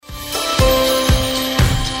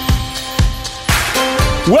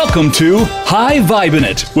Welcome to High Vibin'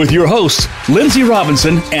 It with your hosts, Lindsay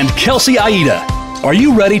Robinson and Kelsey Aida. Are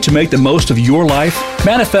you ready to make the most of your life,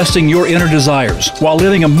 manifesting your inner desires while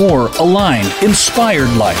living a more aligned,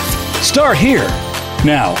 inspired life? Start here.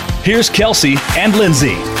 Now, here's Kelsey and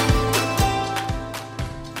Lindsay.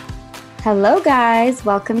 Hello guys,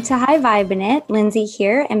 welcome to High Vibin' It. Lindsay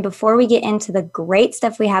here, and before we get into the great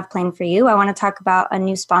stuff we have planned for you, I want to talk about a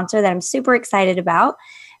new sponsor that I'm super excited about.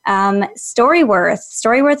 Storyworth.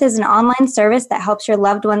 Storyworth is an online service that helps your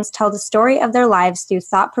loved ones tell the story of their lives through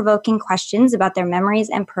thought-provoking questions about their memories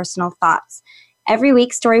and personal thoughts. Every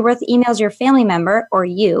week, Storyworth emails your family member, or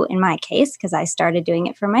you in my case, because I started doing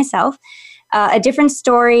it for myself, a different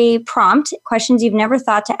story prompt, questions you've never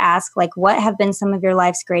thought to ask, like what have been some of your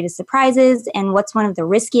life's greatest surprises and what's one of the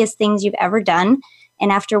riskiest things you've ever done.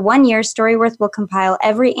 And after 1 year, Storyworth will compile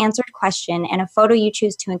every answered question and a photo you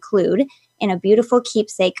choose to include in a beautiful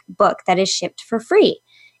keepsake book that is shipped for free.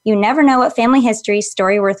 You never know what family history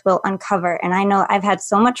Storyworth will uncover. And I know I've had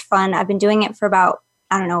so much fun. I've been doing it for about,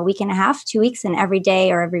 a week and a half, 2 weeks, and every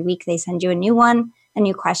day or every week they send you a new one, a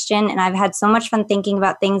new question. And I've had so much fun thinking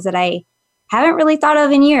about things that I haven't really thought of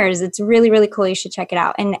in years. It's really, really cool. You should check it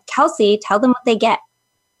out. And Kelsey, tell them what they get.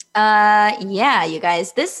 Yeah, you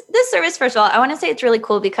guys, this service, first of all, I want to say it's really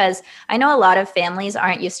cool because I know a lot of families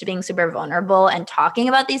aren't used to being super vulnerable and talking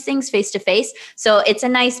about these things face to face. So it's a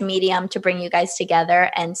nice medium to bring you guys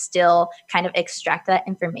together and still kind of extract that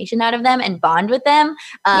information out of them and bond with them,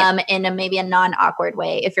 in maybe a non-awkward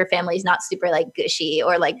way if your family is not super like gushy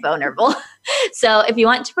or like vulnerable. So if you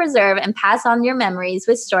want to preserve and pass on your memories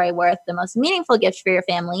with Storyworth, the most meaningful gift for your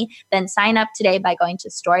family, then sign up today by going to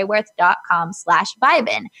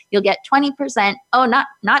storyworth.com/vibin. You'll get 20%, not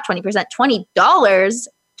 20%, $20,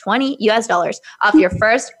 $20 US off your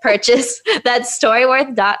first purchase. That's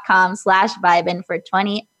storyworth.com/vibin for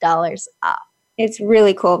 $20 off. It's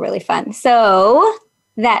really cool, really fun. So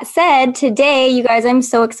that said, today, you guys, I'm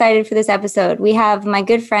so excited for this episode. We have my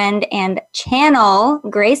good friend and channel,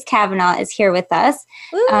 Grace Kavanaugh, is here with us.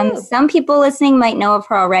 Some people listening might know of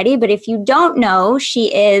her already, but if you don't know,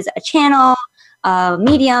 she is a channel,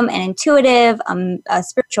 medium and intuitive, a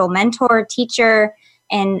spiritual mentor, teacher,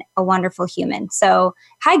 and a wonderful human. So,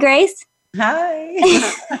 hi, Grace. Hi.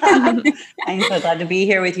 I'm so glad to be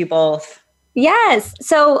here with you both. Yes.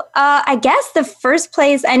 So I guess the first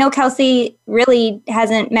place, I know Kelsey really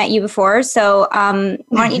hasn't met you before. So why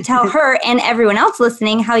don't you tell her and everyone else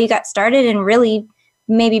listening how you got started and really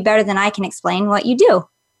maybe better than I can explain what you do.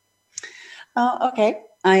 Okay.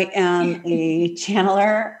 I am a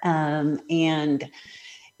channeler. And,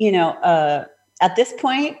 at this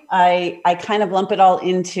point, I kind of lump it all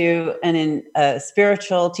into a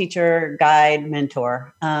spiritual teacher, guide,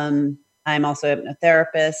 mentor. I'm also a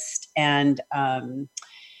hypnotherapist, and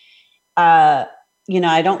I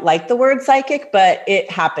don't like the word psychic, but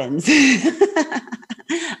it happens.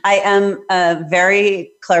 I am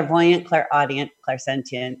very clairvoyant, clairaudient,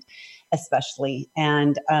 clairsentient, especially,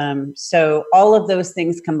 and so all of those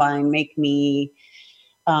things combined make me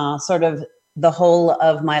sort of the whole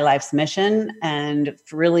of my life's mission, and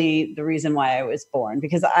really the reason why I was born,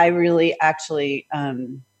 because I really actually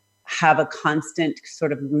have a constant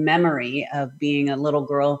sort of memory of being a little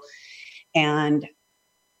girl and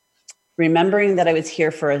remembering that I was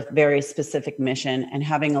here for a very specific mission and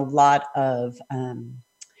having a lot of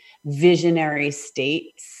visionary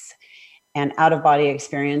states and out-of-body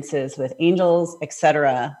experiences with angels,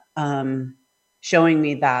 etc., showing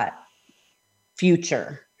me that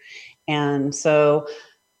future. And so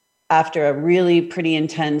after a really pretty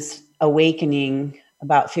intense awakening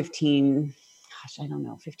about 15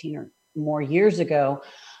 or more years ago,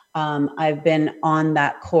 I've been on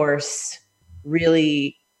that course,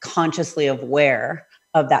 really consciously aware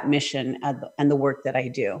of that mission and the work that I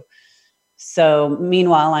do. So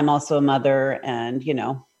meanwhile, I'm also a mother and,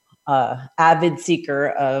 avid seeker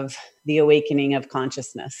of the awakening of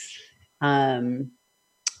consciousness.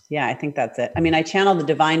 I think that's it. I mean, I channel the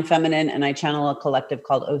divine feminine and I channel a collective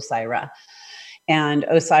called Osira. And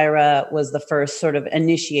Osira was the first sort of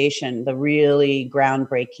initiation, the really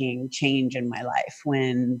groundbreaking change in my life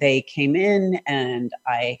when they came in and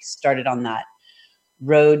I started on that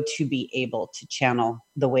road to be able to channel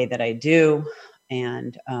the way that I do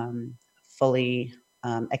and fully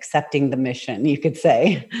accepting the mission, you could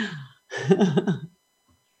say.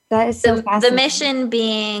 That is so fascinating. The mission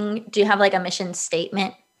being, do you have like a mission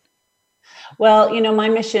statement? Well, my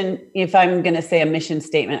mission, if I'm going to say a mission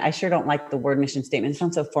statement, I sure don't like the word mission statement. It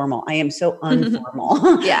sounds so formal. I am so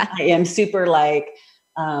unformal. Yeah. I am super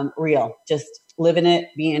real, just living it,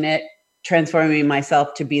 being it, transforming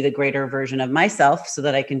myself to be the greater version of myself so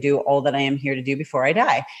that I can do all that I am here to do before I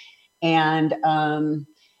die. And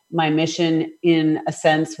my mission, in a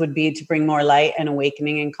sense, would be to bring more light and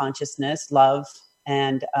awakening and consciousness, love,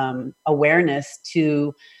 and awareness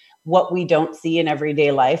to what we don't see in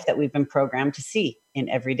everyday life that we've been programmed to see in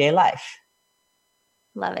everyday life.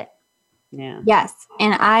 Love it. Yeah. Yes.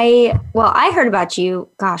 And I heard about you,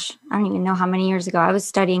 gosh, I don't even know how many years ago. I was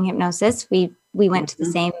studying hypnosis. We went to the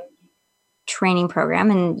same training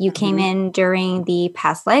program, and you came in during the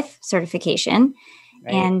past life certification.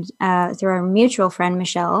 Right. And through our mutual friend,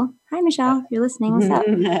 Michelle. Hi, Michelle, if you're listening, what's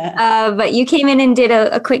up? But you came in and did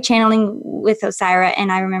a quick channeling with Osira.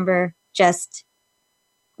 And I remember just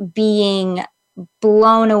being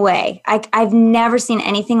blown away. I've never seen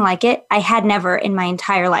anything like it. I had never in my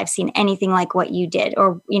entire life seen anything like what you did,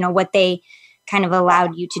 or, what they kind of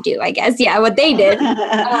allowed you to do, I guess. Yeah, what they did.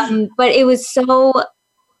 But it was so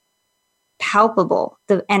palpable,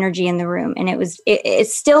 the energy in the room. And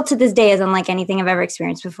it's still to this day as unlike anything I've ever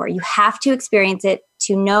experienced before. You have to experience it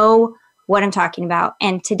to know what I'm talking about.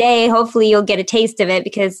 And today, hopefully you'll get a taste of it,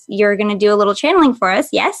 because you're going to do a little channeling for us.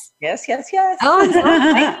 Yes? Yes.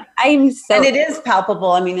 Oh, I'm so And it is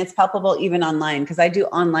palpable. I mean, it's palpable even online, because I do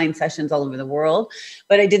online sessions all over the world,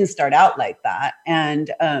 but I didn't start out like that.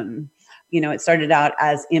 And, it started out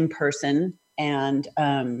as in person, and,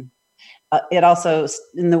 it also,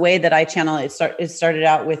 in the way that I channel, it started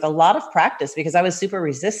out with a lot of practice, because I was super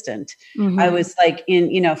resistant. I was like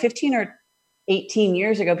 15 or 18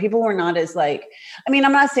 years ago, people were not as I'm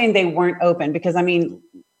not saying they weren't open, because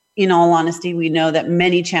in all honesty, we know that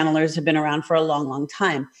many channelers have been around for a long, long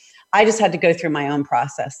time. I just had to go through my own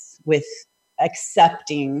process with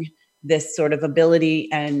accepting this sort of ability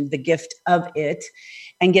and the gift of it,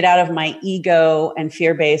 and get out of my ego and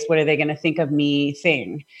fear-based, what are they going to think of me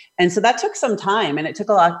thing. And so that took some time, and it took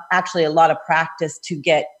a lot of practice to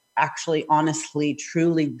get actually honestly,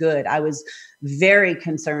 truly good. I was very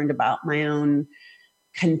concerned about my own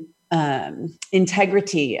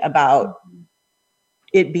integrity, about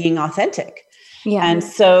it being authentic. Yeah. And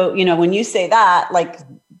so, when you say that,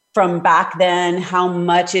 from back then, how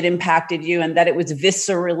much it impacted you and that it was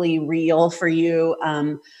viscerally real for you,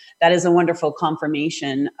 that is a wonderful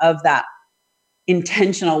confirmation of that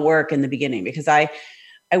intentional work in the beginning, because I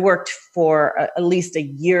worked for at least a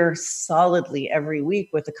year solidly every week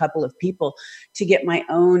with a couple of people to get my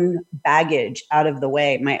own baggage out of the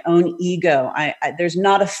way, my own ego. There's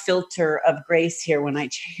not a filter of grace here when I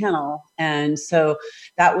channel. And so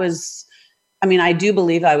that was, I do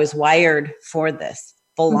believe I was wired for this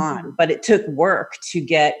full on, but it took work to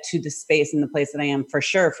get to the space and the place that I am for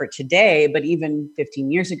sure for today. But even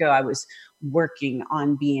 15 years ago, I was working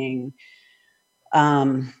on being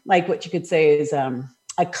what you could say is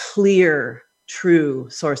a clear, true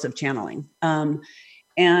source of channeling. And,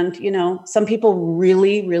 some people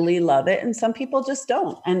really, really love it, and some people just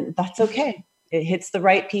don't. And that's okay. It hits the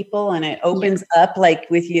right people, and it opens up, like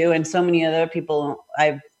with you and so many other people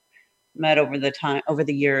I've met over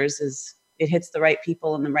the years, it hits the right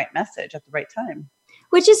people and the right message at the right time.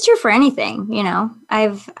 Which is true for anything,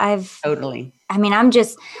 I've totally.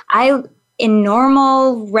 In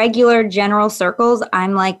normal, regular, general circles,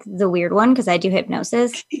 I'm like the weird one, because I do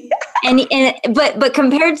hypnosis. But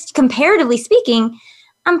comparatively speaking,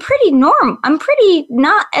 I'm pretty normal. I'm pretty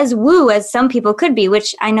not as woo as some people could be,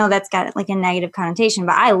 which I know that's got a negative connotation,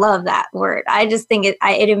 but I love that word. I just think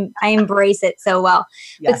I embrace it so well.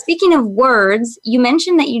 Yes. But speaking of words, you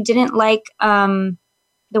mentioned that you didn't like the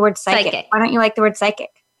word psychic. Why don't you like the word psychic?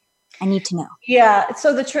 I need to know. Yeah.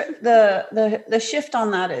 So the shift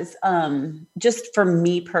on that is just for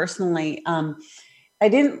me personally. I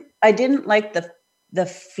didn't like the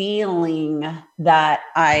feeling that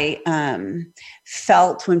I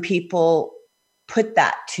felt when people put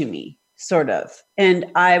that to me, sort of. And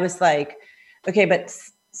I was like, okay, but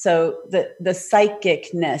so the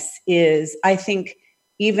psychicness is, I think,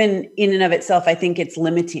 even in and of itself, I think it's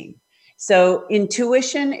limiting. So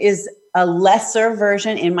intuition is a lesser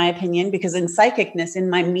version, in my opinion, because in psychicness, in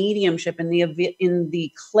my mediumship, in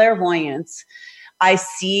the clairvoyance, I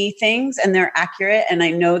see things and they're accurate and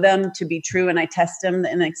I know them to be true and I test them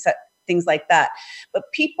and accept things like that. But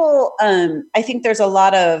people, I think there's a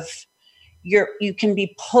lot of, you can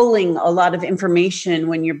be pulling a lot of information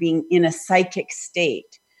when you're being in a psychic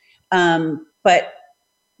state. But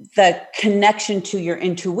the connection to your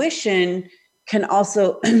intuition can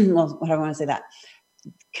also, well, what do I want to say that?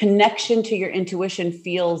 Connection to your intuition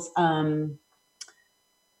feels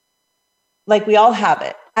like we all have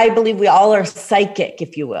it. I believe we all are psychic,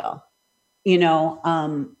 if you will.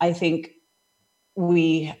 I think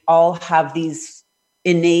we all have these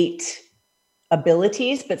innate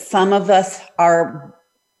abilities, but some of us are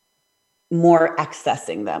more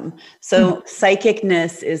accessing them. So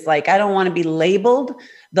psychicness is like, I don't want to be labeled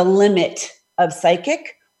the limit of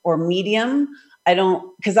psychic or medium.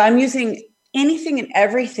 Because I'm using anything and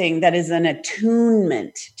everything that is an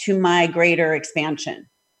attunement to my greater expansion.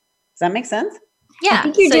 Does that make sense? Yeah. I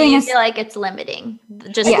think you're so doing you feel like it's limiting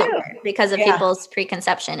just because of people's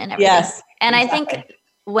preconception and everything. Yes. And exactly. I think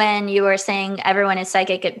when you were saying everyone is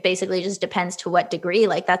psychic, it basically just depends to what degree.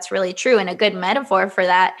 Like that's really true. And a good metaphor for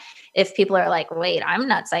that, if people are like, wait, I'm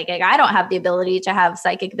not psychic, I don't have the ability to have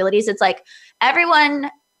psychic abilities. It's like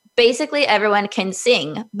basically everyone can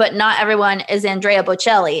sing, but not everyone is Andrea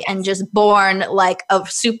Bocelli and just born like a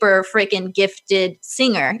super freaking gifted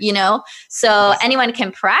singer, you know? So anyone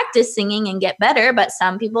can practice singing and get better, but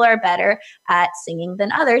some people are better at singing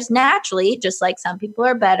than others naturally, just like some people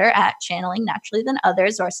are better at channeling naturally than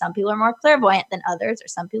others, or some people are more clairvoyant than others, or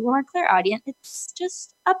some people are more clairaudient. It's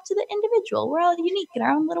just up to the individual. We're all unique in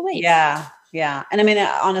our own little ways. Yeah. Yeah. And I mean,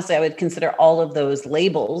 honestly, I would consider all of those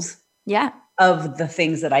labels of the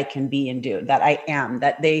things that I can be and do, that I am,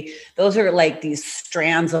 those are like these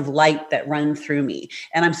strands of light that run through me.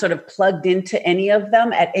 And I'm sort of plugged into any of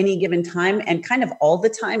them at any given time, and kind of all the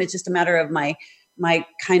time. It's just a matter of my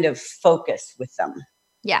kind of focus with them.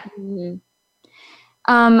 Yeah. Mm-hmm.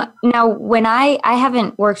 Now, when I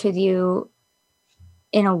haven't worked with you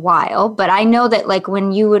in a while, but I know that like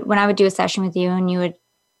when I would do a session with you and you would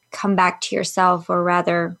come back to yourself, or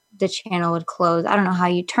rather the channel would close. I don't know how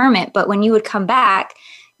you term it, but when you would come back,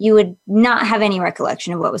 you would not have any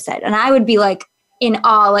recollection of what was said. And I would be like in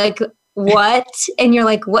awe, like, what? And you're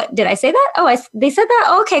like, what? Did I say that? Oh, they said that?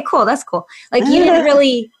 Oh, okay, cool. That's cool. Like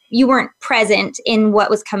you weren't present in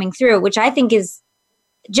what was coming through, which I think is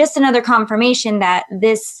just another confirmation that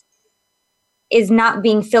this is not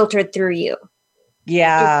being filtered through you.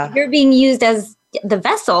 Yeah. You're being used as the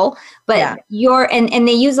vessel, but and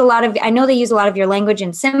they use I know they use a lot of your language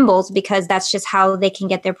and symbols, because that's just how they can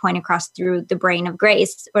get their point across through the brain of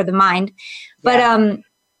Grace, or the mind. But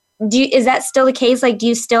is that still the case? Like, do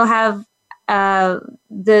you still have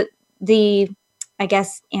the I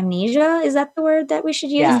guess amnesia? Is that the word that we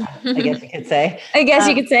should use? Yeah, I guess you could say.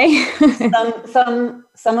 You could say.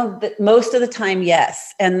 Most of the time,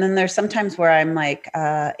 yes. And then there's sometimes where I'm like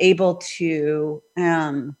able to.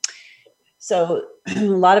 So a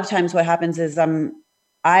lot of times what happens is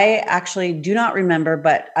I actually do not remember,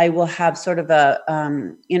 but I will have sort of a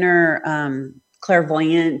inner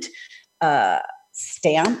clairvoyant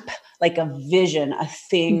stamp, like a vision, a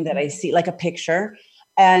thing that I see, like a picture,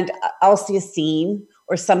 and I'll see a scene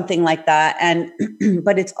or something like that. And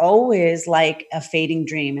but it's always like a fading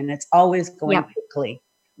dream, and it's always going quickly,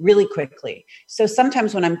 really quickly. So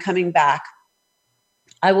sometimes when I'm coming back,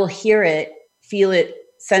 I will hear it, feel it,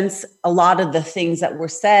 sense a lot of the things that were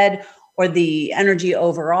said, or the energy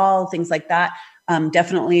overall, things like that.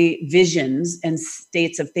 Definitely visions and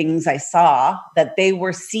states of things I saw that they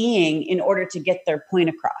were seeing in order to get their point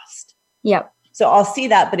across. Yep. So I'll see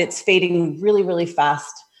that, but it's fading really, really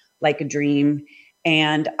fast, like a dream.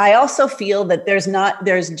 And I also feel that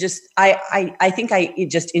I think I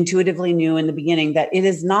just intuitively knew in the beginning that it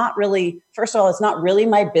is not really, first of all, it's not really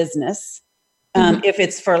my business. If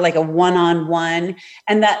it's for like a one-on-one,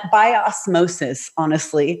 and that by osmosis,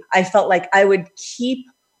 honestly, I felt like I would keep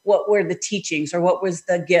what were the teachings, or what was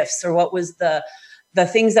the gifts, or what was the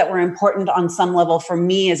things that were important on some level for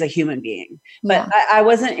me as a human being. But I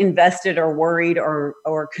wasn't invested or worried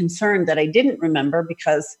or concerned that I didn't remember,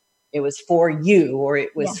 because it was for you, or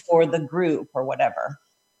it was for the group, or whatever.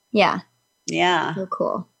 Yeah. Yeah. So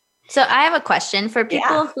cool. So I have a question for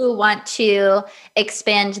people who want to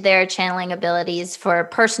expand their channeling abilities for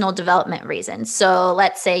personal development reasons. So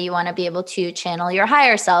let's say you want to be able to channel your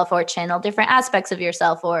higher self, or channel different aspects of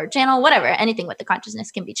yourself, or channel whatever, anything with the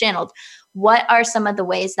consciousness can be channeled. What are some of the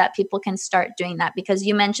ways that people can start doing that? Because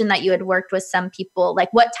you mentioned that you had worked with some people.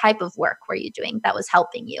 Like, what type of work were you doing that was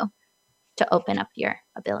helping you to open up your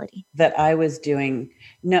ability? That I was doing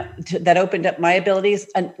that opened up my abilities.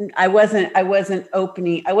 And I wasn't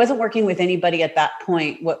working with anybody at that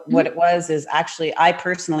point. What it was is actually, I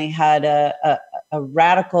personally had a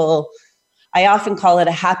radical, I often call it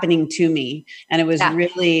a happening to me. And it was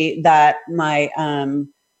really that my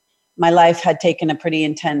life had taken a pretty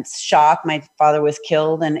intense shock. My father was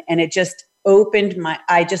killed, and it just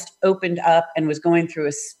I just opened up and was going through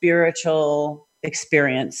a spiritual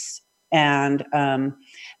experience. And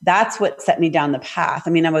that's what set me down the path. I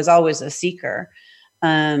mean, I was always a seeker.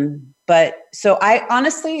 But so I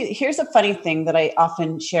honestly, here's a funny thing that I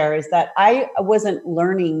often share, is that I wasn't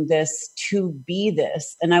learning this to be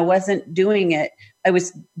this, and I wasn't doing it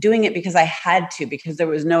was doing it because I had to, because there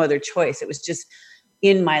was no other choice. It was just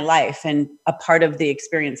in my life and a part of the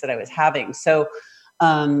experience that I was having. So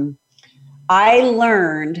I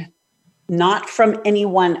learned not from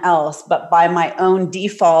anyone else, but by my own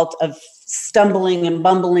default of stumbling and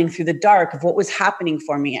bumbling through the dark of what was happening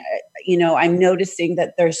for me. You know, I'm noticing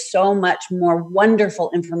that there's so much more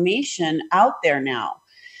wonderful information out there now.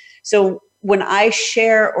 So when I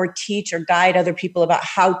share or teach or guide other people about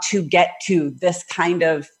how to get to this kind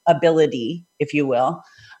of ability, if you will,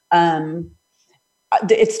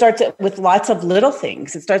 it starts with lots of little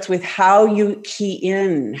things. It starts with how you key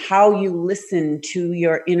in, how you listen to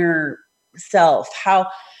your inner self, how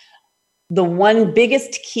the one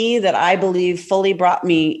biggest key that I believe fully brought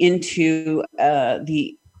me into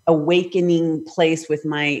the awakening place with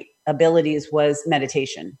my abilities was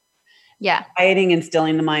meditation. Yeah. Quieting and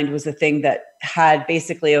stilling the mind was the thing that had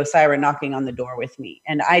basically Osira knocking on the door with me.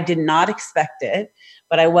 And I did not expect it,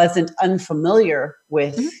 but I wasn't unfamiliar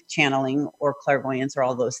with channeling or clairvoyance or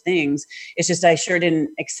all those things. It's just I sure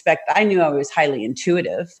didn't expect. I knew I was highly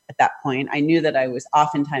intuitive at that point. I knew that I was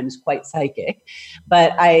oftentimes quite psychic,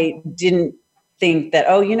 but I didn't think that,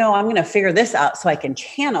 oh, you know, I'm going to figure this out so I can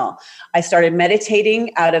channel. I started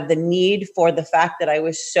meditating out of the need for the fact that I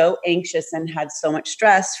was so anxious and had so much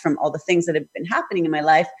stress from all the things that had been happening in my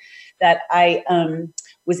life that I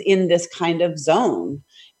was in this kind of zone.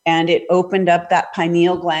 And it opened up that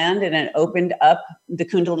pineal gland and it opened up the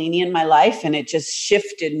Kundalini in my life. And it just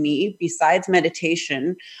shifted me. Besides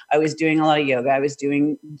meditation, I was doing a lot of yoga. I was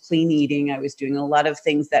doing clean eating. I was doing a lot of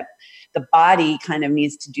things that the body kind of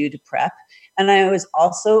needs to do to prep. And I was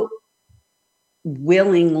also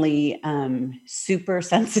willingly super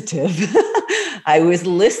sensitive. I was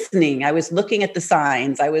listening. I was looking at the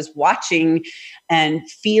signs. I was watching and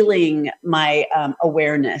feeling my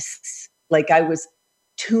awareness. Like I was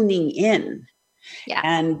tuning in. Yeah.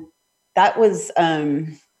 And that was,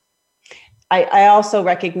 I also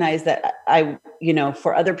recognize that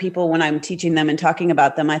for other people, when I'm teaching them and talking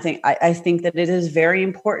about them, I think that it is very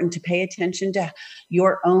important to pay attention to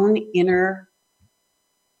your own inner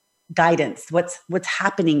guidance. What's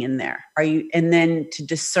happening in there? And then to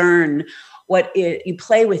discern you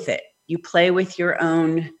play with it. You play with your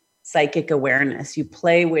own psychic awareness. You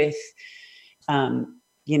play with,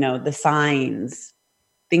 the signs,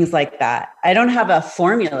 things like that. I don't have a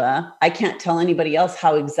formula. I can't tell anybody else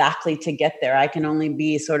how exactly to get there. I can only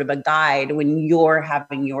be sort of a guide when you're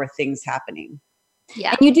having your things happening.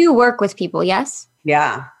 Yeah. And you do work with people, yes?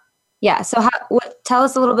 Yeah. Yeah. So tell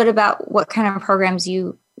us a little bit about what kind of programs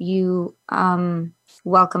you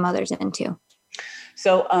welcome others into.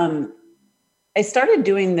 So I started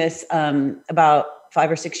doing this about 5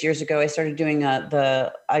 or 6 years ago. I started doing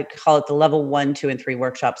I call it the level 1, 2, and 3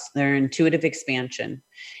 workshops. They're intuitive expansion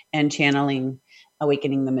and channeling,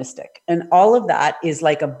 awakening the mystic. And all of that is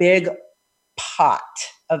like a big pot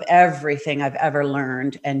of everything I've ever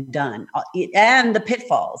learned and done, and the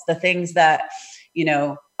pitfalls, the things that,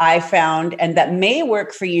 I found and that may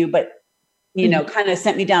work for you, but kind of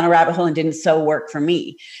sent me down a rabbit hole and didn't so work for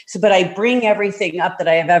me. So, but I bring everything up that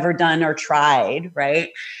I have ever done or tried. Right.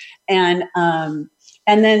 And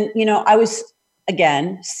then, I was,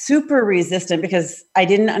 again, super resistant because I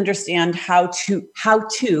didn't understand how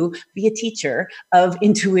to be a teacher of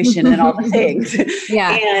intuition and all the things.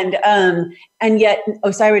 Yeah. And yet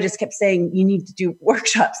Osira just kept saying, you need to do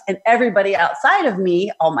workshops. And everybody outside of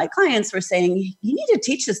me, all my clients were saying, you need to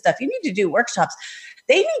teach this stuff. You need to do workshops.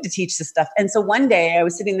 They need to teach this stuff. And so one day I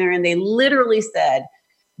was sitting there and they literally said,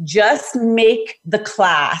 just make the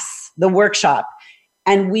class, the workshop,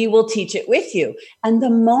 and we will teach it with you. And the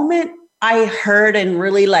moment I heard and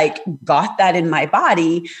really got that in my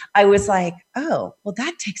body, I was like, oh, well,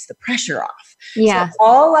 that takes the pressure off. Yeah. So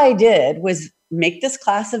all I did was make this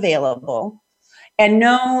class available and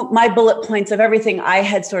know my bullet points of everything I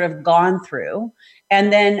had sort of gone through.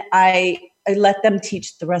 And then I let them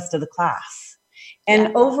teach the rest of the class.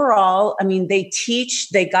 And overall, I mean, they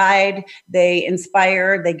teach, they guide, they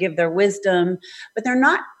inspire, they give their wisdom, but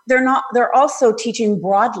they're also teaching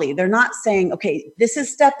broadly. They're not saying, okay, this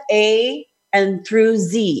is step A and through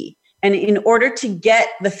Z. And in order to get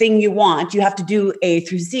the thing you want, you have to do A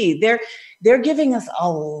through Z. They're giving us a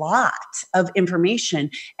lot of information,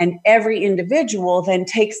 and every individual then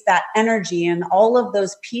takes that energy and all of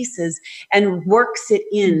those pieces and works it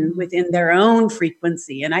in within their own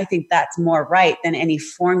frequency. And I think that's more right than any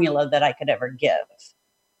formula that I could ever give.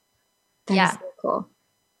 That's so cool.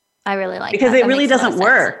 I really like because that. it really doesn't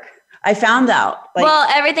work. I found out. Well,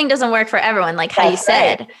 everything doesn't work for everyone. Like how you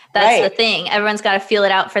said, that's right. the thing. Everyone's got to feel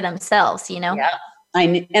it out for themselves, Yeah. I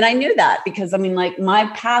knew that because I mean, like my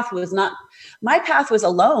path was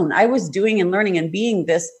alone. I was doing and learning and being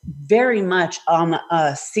this very much on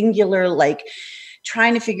a singular, like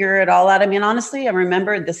trying to figure it all out. I mean, honestly, I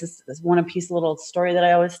remember this is one piece little story that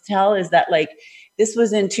I always tell is that like, this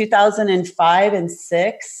was in 2005 and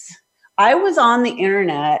 6. I was on the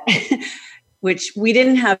internet, which we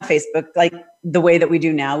didn't have Facebook like the way that we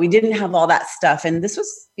do now. We didn't have all that stuff. And this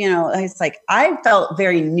was, it's like, I felt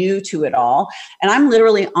very new to it all. And I'm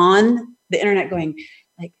literally on the internet going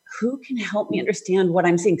like, who can help me understand what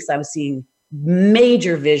I'm seeing? Because I was seeing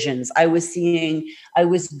major visions. I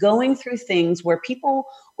was going through things where people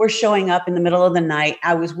were showing up in the middle of the night.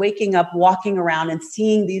 I was waking up, walking around and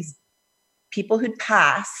seeing these people who'd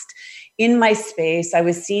passed in my space. I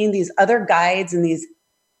was seeing these other guides and these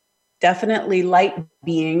definitely light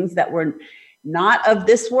beings that were not of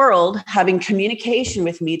this world having communication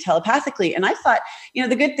with me telepathically. And I thought,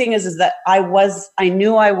 the good thing is that I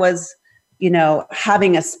knew I was,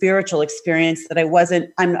 having a spiritual experience, that I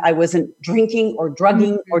wasn't drinking or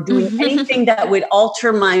drugging or doing anything that would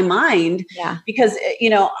alter my mind because,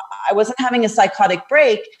 I wasn't having a psychotic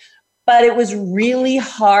break, but it was really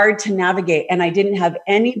hard to navigate. And I didn't have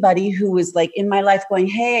anybody who was like in my life going,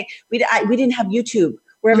 hey, we didn't have YouTube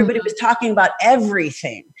where everybody was talking about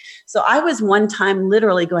everything. So I was one time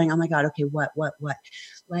literally going, oh my God, okay, what?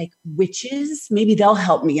 Like witches, maybe they'll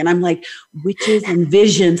help me. And I'm like, witches and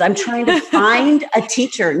visions. I'm trying to find a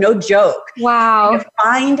teacher. No joke. Wow.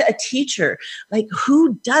 Find a teacher. Like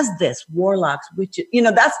who does this? Warlocks, witches.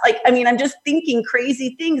 That's like, I mean, I'm just thinking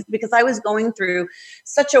crazy things because I was going through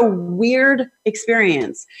such a weird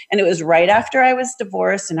experience. And it was right after I was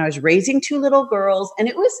divorced and I was raising 2 little girls. And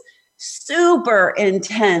it was super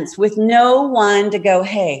intense with no one to go,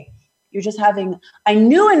 hey, I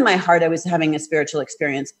knew in my heart I was having a spiritual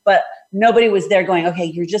experience, but nobody was there going, okay,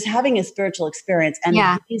 you're just having a spiritual experience. And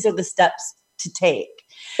these are the steps to take.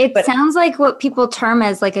 It sounds like what people term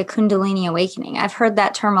as like a Kundalini awakening. I've heard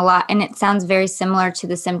that term a lot, and it sounds very similar to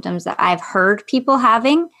the symptoms that I've heard people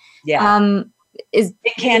having. Yeah. It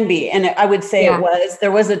can be. And I would say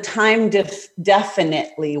there was a time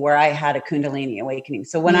definitely where I had a Kundalini awakening.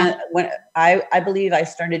 So when I believe I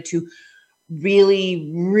started to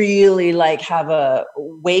really, really like have a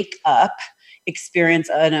wake up experience,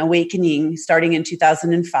 an awakening starting in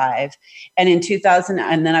 2005 and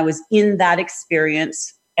and then I was in that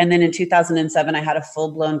experience. And then in 2007, I had a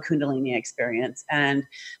full blown Kundalini experience, and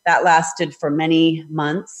that lasted for many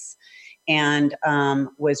months and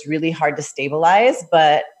was really hard to stabilize.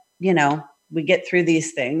 But, we get through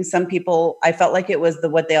these things. Some people, I felt like it was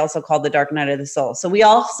what they also call the dark night of the soul. So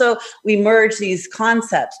we merge these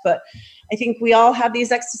concepts, but I think we all have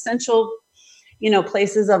these existential,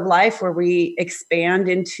 places of life where we expand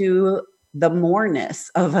into the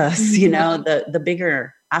moreness of us, the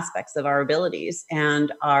bigger aspects of our abilities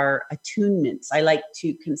and our attunements. I like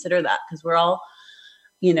to consider that because we're all,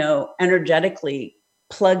 energetically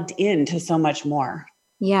plugged into so much more.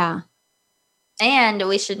 Yeah. And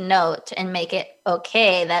we should note and make it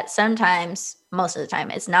okay that sometimes, most of the time,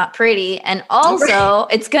 it's not pretty. And also,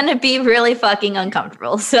 it's going to be really fucking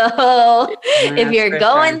uncomfortable. So if you're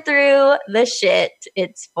going through the shit,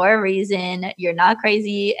 it's for a reason. You're not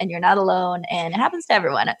crazy and you're not alone. And it happens to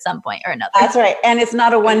everyone at some point or another. That's right. And it's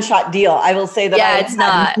not a one-shot deal. I will say that it's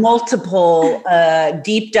not. Multiple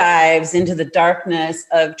deep dives into the darkness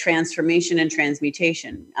of transformation and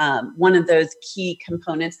transmutation. One of those key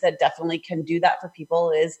components that definitely can do that for people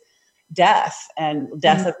is death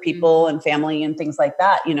of people and family and things like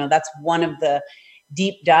that. That's one of the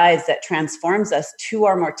deep dives that transforms us to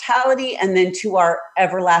our mortality and then to our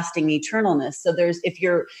everlasting eternalness. So if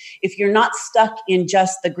you're not stuck in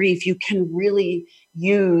just the grief, you can really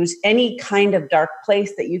use any kind of dark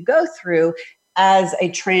place that you go through as a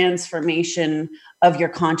transformation of your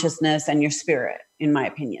consciousness and your spirit, in my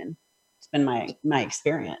opinion. It's been my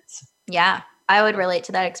experience. Yeah. I would relate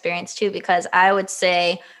to that experience too, because I would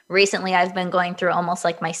say recently I've been going through almost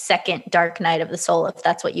like my second dark night of the soul, if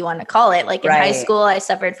that's what you want to call it. Like in high school, I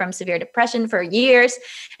suffered from severe depression for years.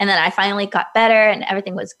 And then I finally got better and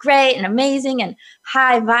everything was great and amazing and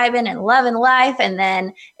high vibing and loving life. And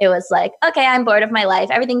then it was like, okay, I'm bored of my life.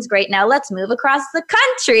 Everything's great now. Let's move across the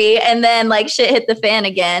country. And then like shit hit the fan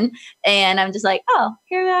again. And I'm just like, oh,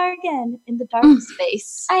 here we are again in the dark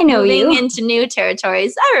space. I know moving you. into new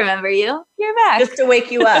territories. I remember you. You're back. Just to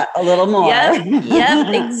wake you up a little more. Yep,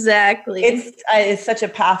 exactly. It's such a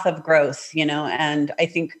path of growth, and I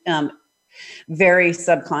think very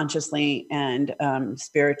subconsciously and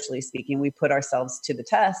spiritually speaking, we put ourselves to the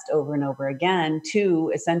test over and over again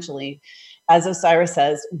to essentially, as Osiris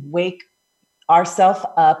says, wake ourselves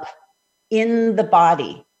up in the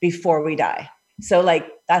body before we die. So like,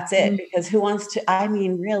 that's it. Because who wants to,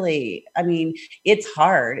 really, it's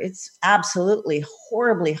hard. It's absolutely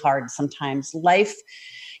horribly hard. Sometimes life,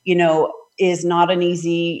 is not an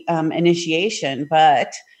easy initiation,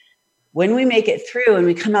 but when we make it through and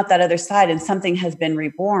we come out that other side and something has been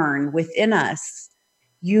reborn within us,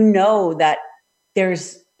 that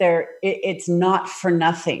it's not for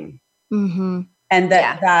nothing. Mm-hmm. And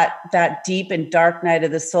that deep and dark night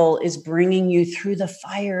of the soul is bringing you through the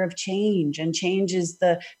fire of change, and change is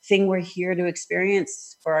the thing we're here to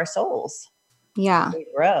experience for our souls. Yeah. We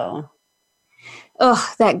grow.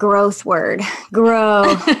 Oh, that growth word,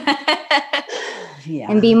 grow.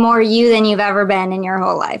 Yeah. And be more you than you've ever been in your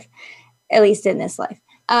whole life, at least in this life.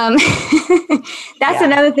 That's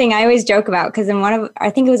another thing I always joke about, because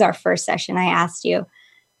I think it was our first session, I asked you,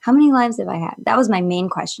 how many lives have I had? That was my main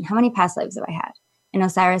question. How many past lives have I had? And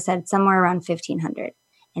Osiris said somewhere around 1,500.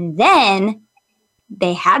 And then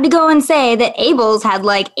they had to go and say that Abel's had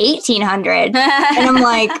like 1,800. And I'm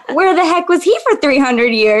like, where the heck was he for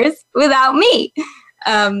 300 years without me?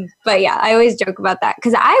 But yeah, I always joke about that,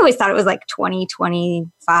 because I always thought it was like 20,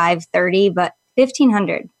 25, 30, but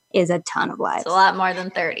 1,500 is a ton of lives. It's a lot more than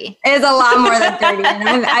 30. It's a lot more than 30.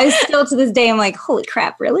 And I still to this day, I'm like, holy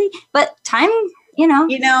crap, really? But time, and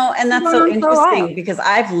that's so interesting, because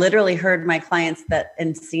I've literally heard my clients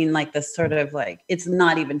and seen like this sort of like, it's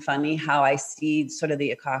not even funny how I see sort of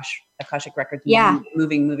the Akashic records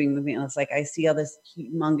moving. And it's like, I see all this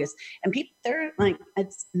humongous, and people, they're like,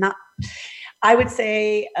 it's not, I would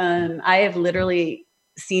say, I have literally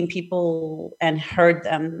seen people and heard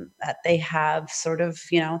them that they have sort of,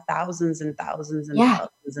 thousands and thousands and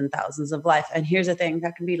thousands and thousands of life. And here's the thing,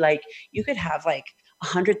 that can be like, you could have like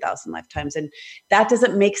 100,000 lifetimes. And that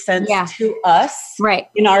doesn't make sense to us, right,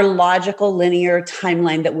 in our logical linear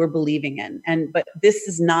timeline that we're believing in. But this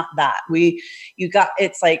is not that. You got to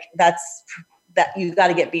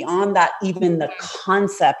get beyond that, even the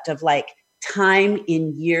concept of like time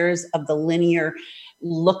in years of the linear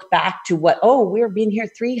look back to what, we've been here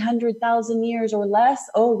 300,000 years or less.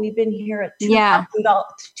 We've been here at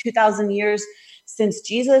 2,000 years since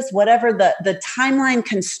Jesus, whatever the timeline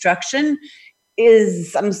construction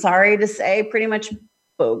is, I'm sorry to say, pretty much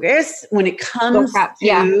bogus when it comes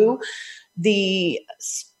to the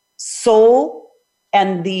soul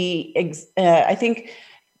and I think,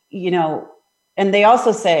 and they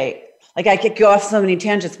also say, like, I could go off so many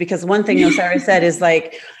tangents, because one thing Osiris said is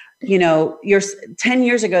like, your 10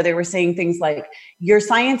 years ago, they were saying things like, your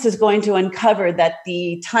science is going to uncover that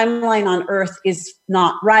the timeline on Earth is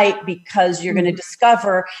not right, because you're going to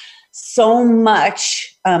discover so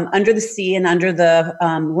much under the sea and under the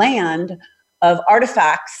land of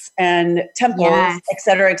artifacts and temples, et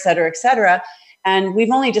cetera, et cetera, et cetera. And we've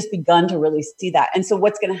only just begun to really see that. And so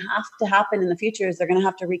what's going to have to happen in the future is they're going to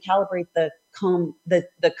have to recalibrate the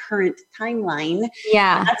current timeline.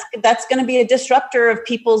 Yeah. And that's going to be a disruptor of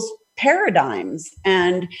people's paradigms.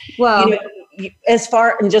 And, as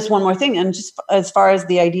far, and just one more thing, and just as far as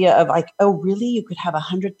the idea of like, really, you could have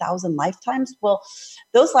 100,000 lifetimes? Well,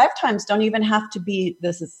 those lifetimes don't even have to be,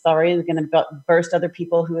 going to burst other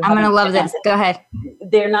people who I'm going to love this. Go ahead.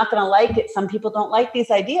 They're not going to like it. Some people don't like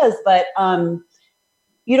these ideas, but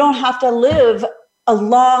you don't have to live a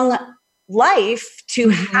long life to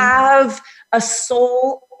have a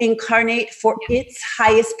soul incarnate for its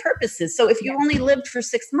highest purposes. So if you only lived for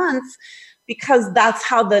 6 months, because that's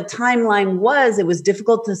how the timeline was, it was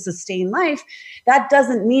difficult to sustain life, that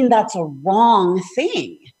doesn't mean that's a wrong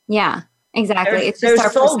thing. Yeah, exactly.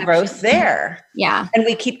 There's soul growth there. Yeah. And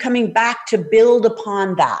we keep coming back to build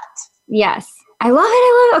upon that. Yes. I love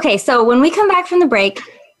it. Okay, so when we come back from the break,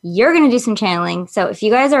 you're going to do some channeling. So if you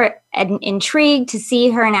guys are intrigued to see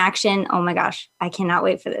her in action, oh my gosh, I cannot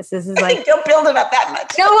wait for this. This is like, don't build it up that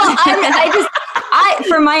much. No, well,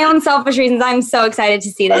 for my own selfish reasons, I'm so excited to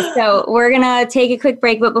see this. So we're going to take a quick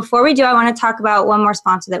break. But before we do, I want to talk about one more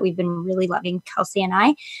sponsor that we've been really loving, Kelsey and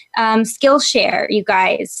I. Skillshare, you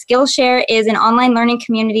guys. Skillshare is an online learning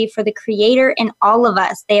community for the creator and all of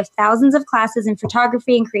us. They have thousands of classes in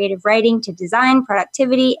photography and creative writing to design,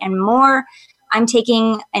 productivity, and more. I'm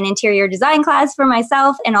taking an interior design class for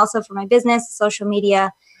myself and also for my business, social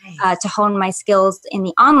media, to hone my skills in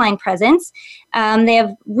the online presence. They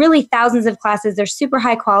have really thousands of classes. They're super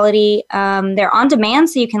high quality. They're on demand,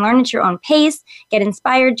 so you can learn at your own pace, get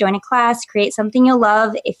inspired, join a class, create something you'll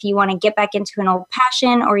love. If you want to get back into an old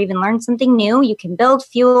passion or even learn something new, you can build,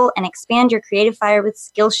 fuel, and expand your creative fire with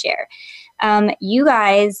Skillshare. You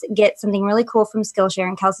guys get something really cool from Skillshare,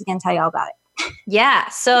 and Kelsey's going to tell you all about it. Yeah.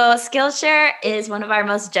 So Skillshare is one of our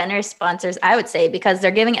most generous sponsors, I would say, because they're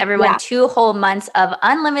giving everyone 2 whole months of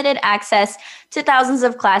unlimited access to thousands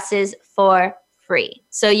of classes for free.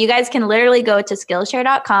 So you guys can literally go to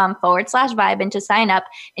Skillshare.com/Vibin to sign up,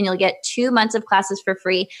 and you'll get 2 months of classes for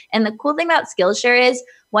free. And the cool thing about Skillshare is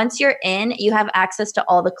once you're in, you have access to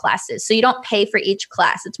all the classes. So you don't pay for each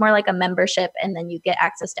class. It's more like a membership, and then you get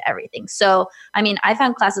access to everything. So, I mean, I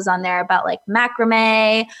found classes on there about like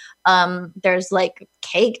macrame. There's like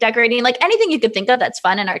cake decorating, like anything you could think of that's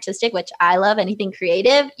fun and artistic, which I love, anything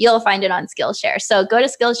creative, you'll find it on Skillshare. So go to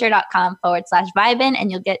Skillshare.com/Vibin,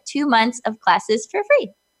 and you'll get 2 months of classes for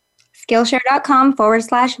free.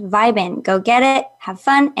 Skillshare.com/Vibin. Go get it, have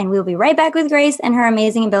fun, and we'll be right back with Grace and her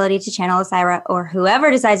amazing ability to channel Osira, or whoever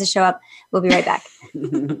decides to show up. We'll be right back.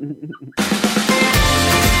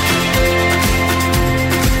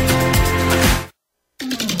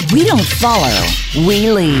 We don't follow, we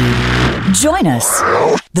lead. Join us,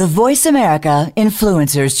 the Voice America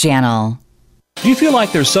Influencers Channel. Do you feel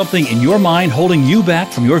like there's something in your mind holding you back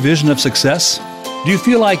from your vision of success? Do you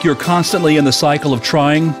feel like you're constantly in the cycle of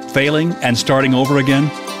trying, failing, and starting over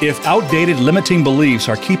again? If outdated limiting beliefs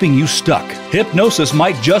are keeping you stuck, hypnosis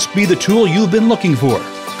might just be the tool you've been looking for.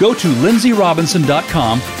 Go to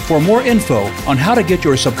lindsayrobinson.com for more info on how to get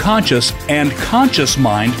your subconscious and conscious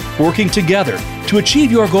mind working together to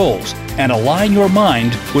achieve your goals and align your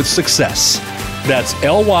mind with success. That's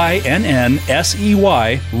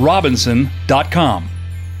LYNNSEY Robinson.com.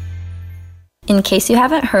 In case you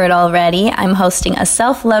haven't heard already, I'm hosting a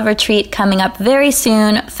self-love retreat coming up very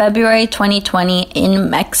soon, February 2020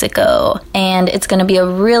 in Mexico. And it's going to be a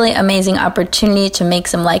really amazing opportunity to make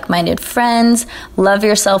some like-minded friends, love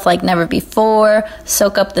yourself like never before,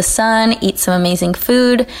 soak up the sun, eat some amazing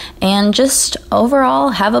food, and just overall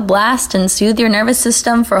have a blast and soothe your nervous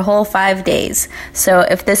system for a whole 5 days. So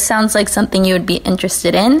if this sounds like something you would be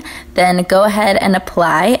interested in, then go ahead and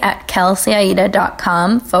apply at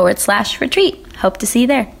kelseyAida.com/retreat. Hope to see you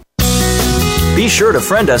there. Be sure to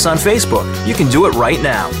friend us on Facebook. You can do it right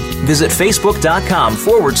now. Visit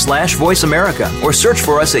facebook.com/Voice America or search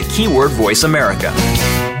for us at keyword Voice America.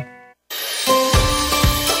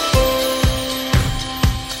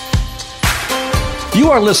 You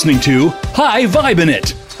are listening to High Vibin'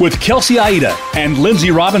 It with Kelsey Aida and Lindsay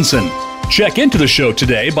Robinson. Check into the show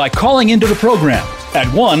today by calling into the program at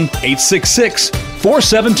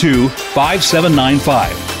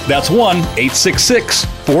 1-866-472-5795. That's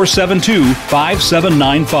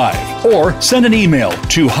 1-866-472-5795. Or send an email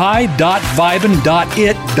to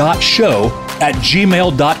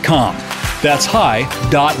hi.vibin.it.show@gmail.com. That's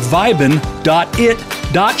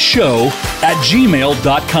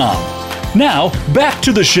hi.vibin.it.show@gmail.com. Now, back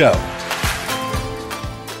to the show.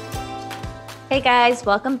 Hey guys,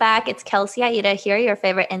 welcome back. It's Kelsey Aida here, your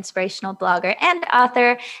favorite inspirational blogger and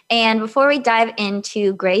author. And before we dive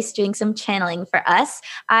into Grace doing some channeling for us,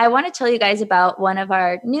 I want to tell you guys about one of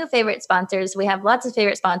our new favorite sponsors. We have lots of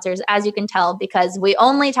favorite sponsors, as you can tell, because we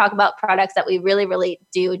only talk about products that we really, really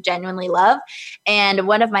do genuinely love. And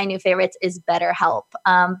one of my new favorites is BetterHelp.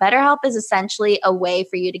 BetterHelp is essentially a way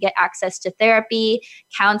for you to get access to therapy,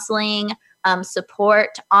 counseling,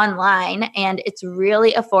 support online, and it's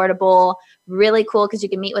really affordable, really cool because you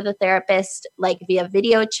can meet with a therapist like via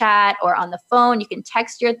video chat or on the phone. You can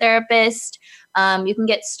text your therapist. You can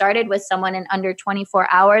get started with someone in under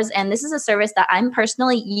 24 hours. And this is a service that I'm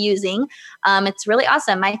personally using. It's really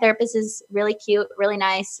awesome. My therapist is really cute, really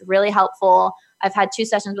nice, really helpful. I've had 2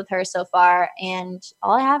 sessions with her so far, and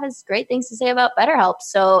all I have is great things to say about BetterHelp.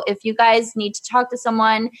 So if you guys need to talk to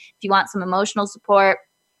someone, if you want some emotional support,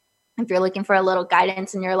 if you're looking for a little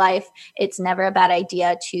guidance in your life, it's never a bad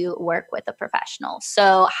idea to work with a professional.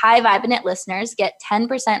 So High Vibin' It listeners get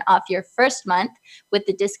 10% off your first month with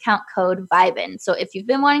the discount code VIBIN. So if you've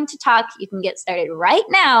been wanting to talk, you can get started right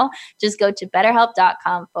now. Just go to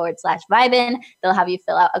betterhelp.com/Vibin. They'll have you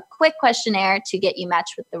fill out a quick questionnaire to get you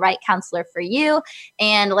matched with the right counselor for you.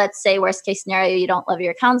 And let's say worst case scenario, you don't love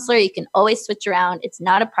your counselor. You can always switch around. It's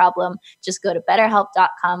not a problem. Just go to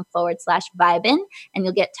betterhelp.com/Vibin and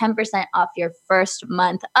you'll get 10% off your first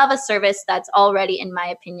month of a service that's already, in my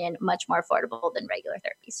opinion, much more affordable than regular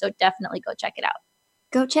therapy. So definitely go check it out.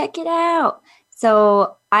 Go check it out.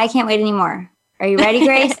 So I can't wait anymore. Are you ready,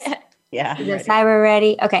 Grace? Yeah. Is Osira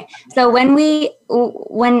ready? Okay. So when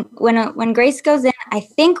Grace goes in, I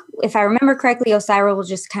think if I remember correctly, Osira will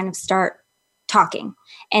just kind of start talking.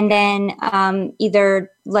 And then either,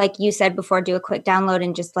 like you said before, do a quick download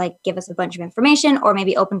and just like give us a bunch of information, or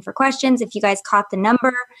maybe open for questions. If you guys caught the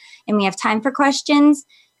number and we have time for questions,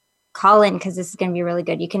 call in because this is going to be really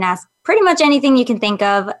good. You can ask pretty much anything you can think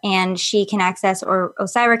of, and she can access, or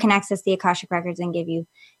Osira can access, the Akashic Records and give you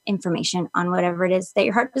information on whatever it is that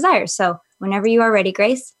your heart desires. So whenever you are ready,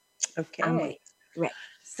 Grace. Okay. Right.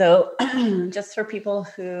 So just for people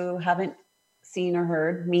who haven't seen or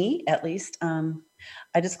heard me, at least,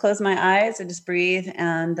 I just close my eyes, I just breathe,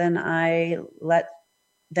 and then I let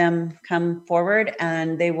them come forward,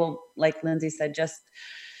 and they will, like Lindsay said, just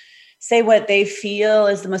say what they feel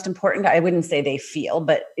is the most important. I wouldn't say they feel,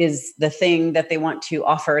 but is the thing that they want to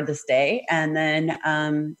offer this day. And then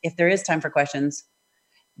if there is time for questions,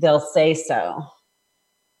 they'll say so.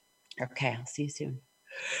 Okay, I'll see you soon.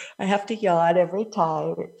 I have to yawn every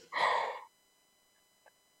time.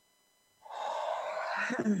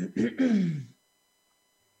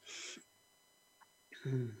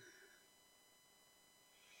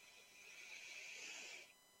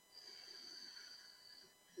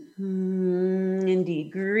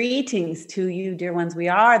 Indeed. Greetings to you, dear ones. We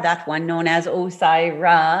are that one known as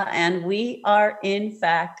Osira, and we are, in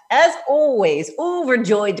fact, as always,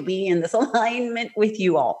 overjoyed to be in this alignment with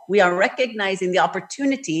you all. We are recognizing the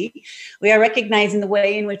opportunity. We are recognizing the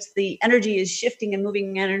way in which the energy is shifting and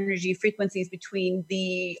moving energy frequencies between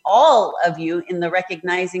all of you in the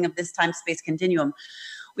recognizing of this time-space continuum.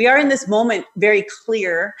 We are in this moment very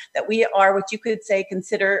clear that we are what you could say,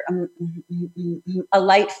 consider a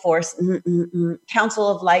light force, council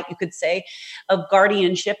of light, you could say, of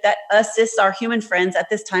guardianship that assists our human friends at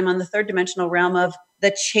this time on the third dimensional realm of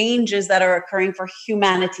the changes that are occurring for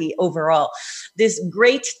humanity overall. This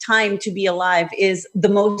great time to be alive is the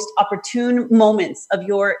most opportune moments of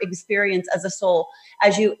your experience as a soul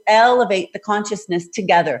as you elevate the consciousness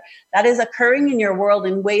together. That is occurring in your world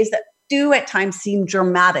in ways that do at times seem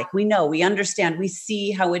dramatic. We know, we understand, we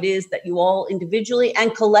see how it is that you all individually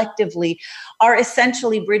and collectively are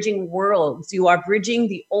essentially bridging worlds. You are bridging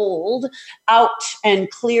the old out and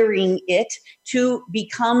clearing it to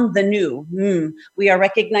become the new. We are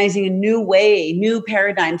recognizing a new way, new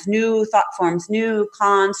paradigms, new thought forms, new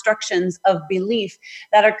constructions of belief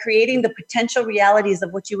that are creating the potential realities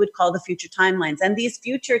of what you would call the future timelines. And these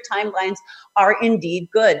future timelines are indeed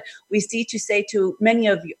good. We see to say to many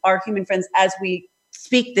of our human friends as we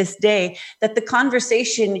speak this day that the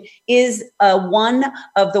conversation is one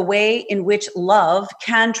of the way in which love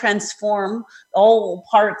can transform all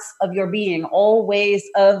parts of your being, all ways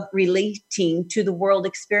of relating to the world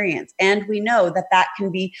experience. And we know that that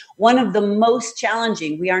can be one of the most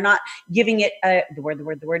challenging. We are not giving it the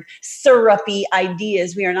word syrupy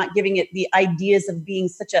ideas. We are not giving it the ideas of being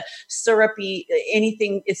such a syrupy,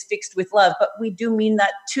 anything is fixed with love, but we do mean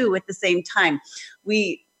that too at the same time.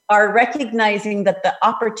 We are recognizing that the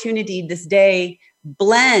opportunity this day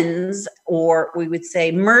blends, or we would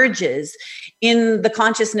say merges, in the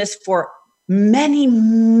consciousness for many,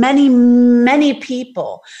 many, many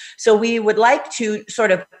people. So we would like to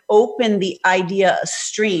sort of open the idea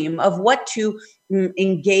stream of what to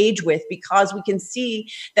engage with, because we can see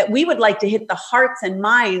that we would like to hit the hearts and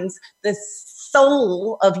minds, the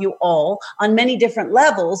soul of you all on many different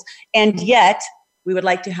levels. And yet we would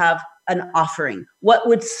like to have an offering. What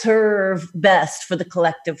would serve best for the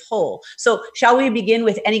collective whole? So shall we begin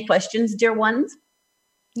with any questions, dear ones?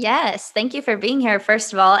 Yes. Thank you for being here,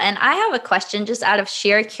 first of all. And I have a question just out of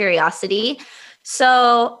sheer curiosity.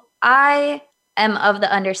 So I am of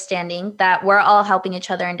the understanding that we're all helping each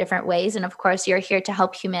other in different ways. And of course, you're here to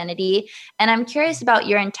help humanity. And I'm curious about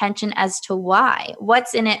your intention as to why.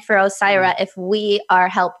 What's in it for Osira if we are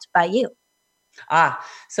helped by you?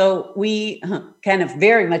 So we kind of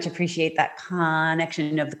very much appreciate that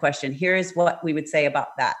connection of the question. Here is what we would say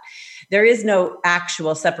about that. There is no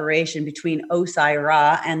actual separation between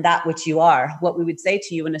Osira and that which you are. What we would say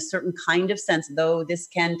to you in a certain kind of sense, though this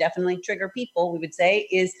can definitely trigger people, we would say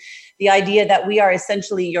is the idea that we are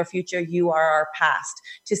essentially your future, you are our past.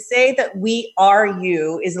 To say that we are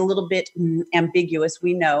you is a little bit ambiguous,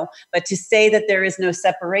 we know, but to say that there is no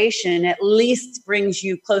separation at least brings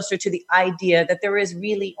you closer to the idea that there is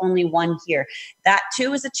really only one here. That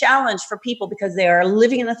too is a challenge for people because they are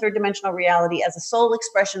living in the third dimensional reality as a sole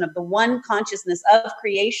expression of the one consciousness of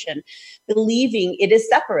creation, believing it is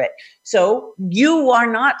separate. So you are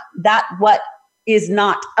not that what is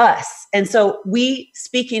not us. And so we,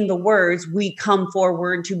 speaking the words, we come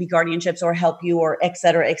forward to be guardianships or help you or et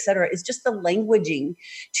cetera, is just the languaging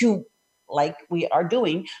to, like we are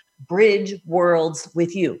doing, bridge worlds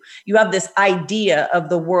with you. You have this idea of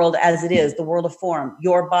the world as it is, the world of form,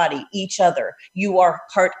 your body, each other. You are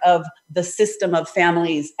part of the system of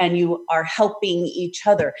families and you are helping each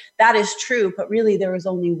other. That is true, but really there is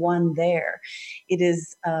only one there. It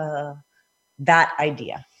is that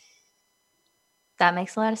idea. That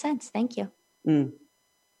makes a lot of sense. Thank you. Do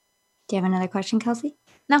you have another question, Kelsey?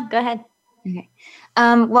 No, go ahead. Okay.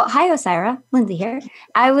 Well, hi, Osira. Lindsay here.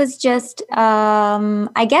 I was just,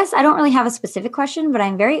 I guess I don't really have a specific question, but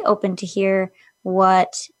I'm very open to hear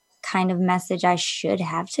what kind of message I should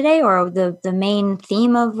have today, or the main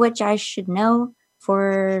theme of which I should know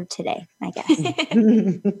for today, I guess.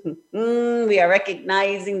 We are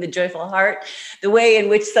recognizing the joyful heart, the way in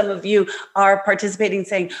which some of you are participating,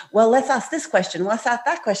 saying, well, let's ask this question, let's ask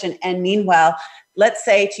that question. And meanwhile, let's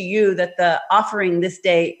say to you that the offering this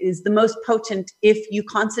day is the most potent if you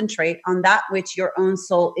concentrate on that which your own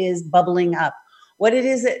soul is bubbling up. What it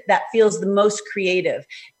is it that feels the most creative?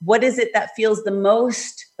 What is it that feels the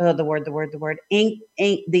most, the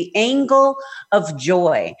angle of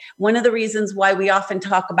joy? One of the reasons why we often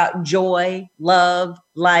talk about joy, love,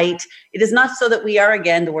 light, it is not so that we are,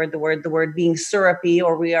 again, the word being syrupy,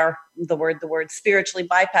 or we are the word spiritually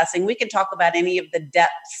bypassing. We can talk about any of the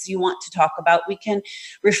depths you want to talk about. We can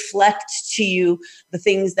reflect to you the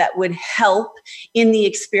things that would help in the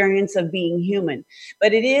experience of being human.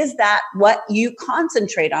 But it is that what you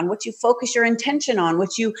concentrate on, what you focus your intention on,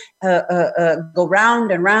 what you go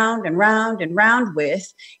round and round and round and round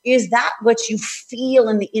with, is that what you feel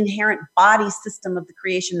in the inherent body system of the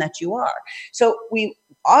creation that you are. So we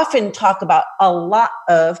often talk about a lot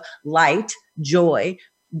of light, joy,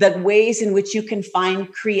 the ways in which you can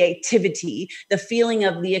find creativity, the feeling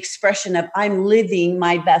of the expression of I'm living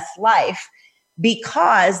my best life,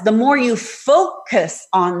 because the more you focus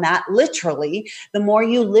on that literally, the more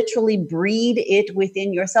you literally breed it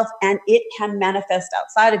within yourself, and it can manifest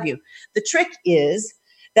outside of you. The trick is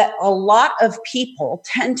that a lot of people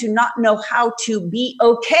tend to not know how to be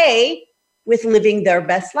okay with living their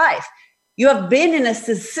best life. You have been in a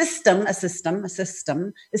systemic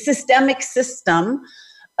system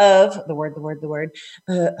of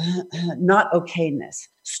not okayness,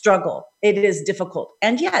 struggle. It is difficult.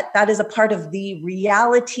 And yet that is a part of the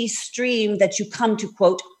reality stream that you come to,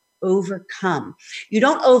 quote, overcome. You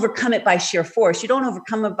don't overcome it by sheer force. You don't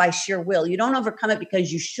overcome it by sheer will. You don't overcome it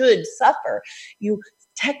because you should suffer. You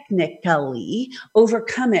technically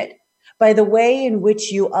overcome it by the way in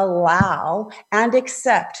which you allow and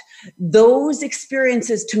accept those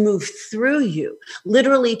experiences to move through you,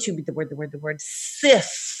 literally to be the word,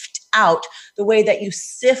 sift out, the way that you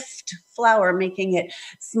sift flour, making it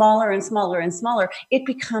smaller and smaller and smaller. It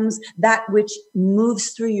becomes that which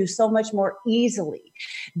moves through you so much more easily.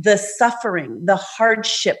 The suffering, the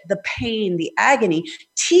hardship, the pain, the agony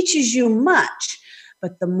teaches you much,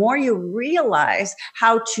 but the more you realize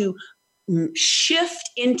how to shift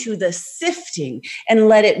into the sifting and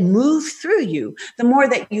let it move through you, the more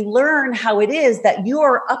that you learn how it is that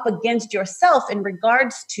you're up against yourself in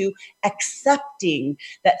regards to accepting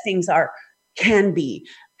that things can be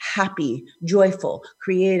happy, joyful,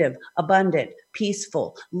 creative, abundant,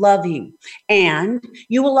 peaceful, loving. And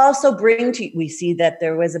you will also bring to, we see that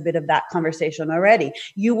there was a bit of that conversation already.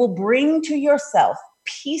 You will bring to yourself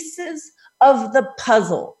pieces of the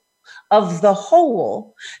puzzle, of the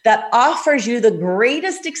whole, that offers you the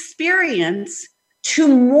greatest experience to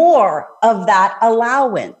more of that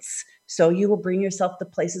allowance. So you will bring yourself to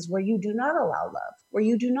places where you do not allow love, where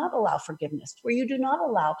you do not allow forgiveness, where you do not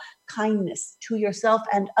allow kindness to yourself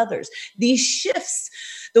and others. These shifts,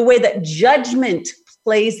 the way that judgment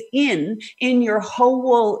plays in your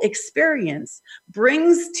whole experience,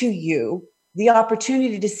 brings to you the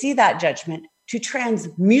opportunity to see that judgment, to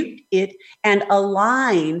transmute it and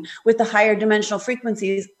align with the higher dimensional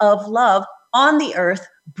frequencies of love on the earth,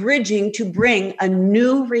 bridging to bring a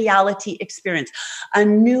new reality experience, a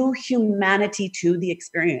new humanity to the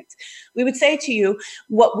experience. We would say to you,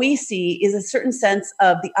 what we see is a certain sense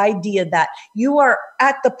of the idea that you are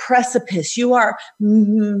at the precipice, you are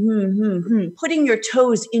putting your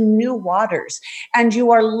toes in new waters, and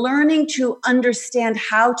you are learning to understand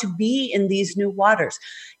how to be in these new waters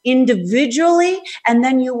individually, and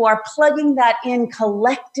then you are plugging that in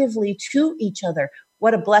collectively to each other.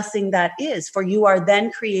 What a blessing that is, for you are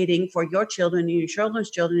then creating for your children and your children's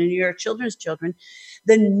children and your children's children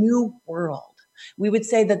the new world. We would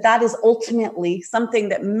say that that is ultimately something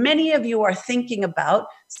that many of you are thinking about,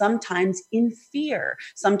 sometimes in fear,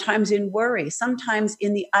 sometimes in worry, sometimes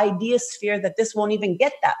in the idea sphere that this won't even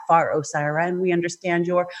get that far, Osira, and we understand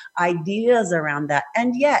your ideas around that.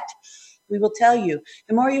 And yet, we will tell you,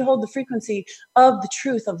 the more you hold the frequency of the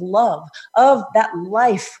truth of love, of that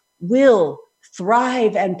life will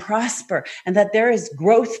thrive and prosper, and that there is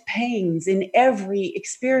growth pains in every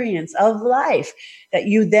experience of life, that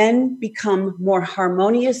you then become more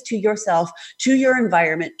harmonious to yourself, to your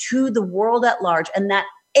environment, to the world at large, and that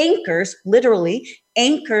anchors, literally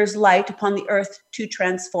anchors light upon the earth to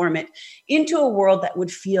transform it into a world that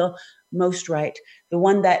would feel most right, the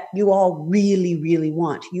one that you all really, really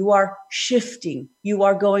want. You are shifting. You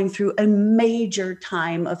are going through a major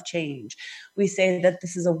time of change. We say that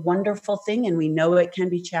this is a wonderful thing, and we know it can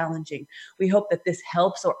be challenging. We hope that this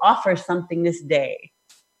helps or offers something this day.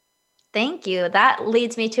 Thank you. That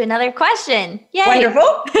leads me to another question. Yay.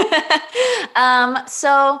 Wonderful.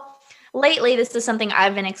 So lately, this is something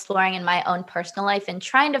I've been exploring in my own personal life and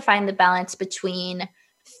trying to find the balance between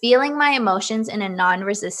feeling my emotions in a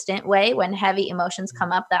non-resistant way when heavy emotions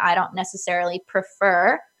come up that I don't necessarily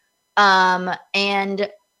prefer. And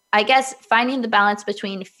I guess finding the balance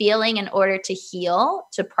between feeling in order to heal,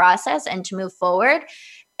 to process, and to move forward,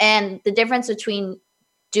 and the difference between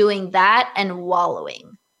doing that and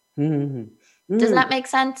wallowing. Mm-hmm. Does that make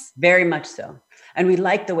sense? Very much so. And we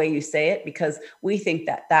like the way you say it because we think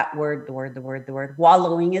that that word, the word,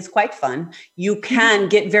 wallowing is quite fun. You can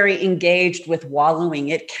get very engaged with wallowing.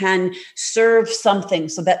 It can serve something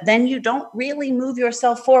so that then you don't really move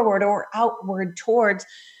yourself forward or outward towards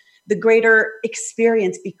the greater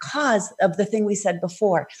experience because of the thing we said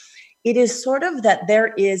before. It is sort of that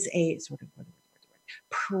there is a sort of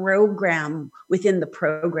program within the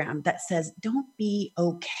program that says, don't be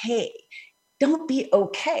okay. Don't be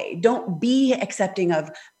okay. Don't be accepting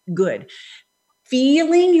of good.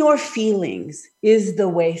 Feeling your feelings is the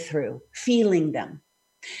way through. Feeling them.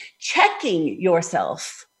 Checking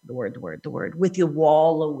yourself, the word, with your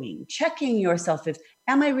wallowing. Checking yourself if,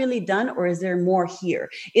 am I really done or is there more here?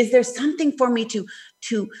 Is there something for me to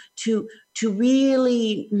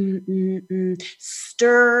really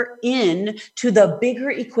stir in to the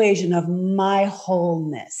bigger equation of my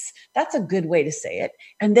wholeness? That's a good way to say it.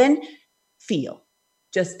 And then feel,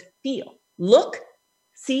 just feel, look,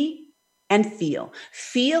 see, and feel.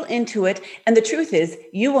 Feel into it. And the truth is,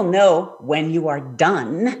 you will know when you are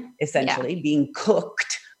done, essentially, being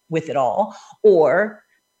cooked with it all, or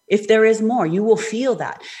if there is more, you will feel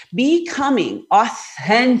that. Becoming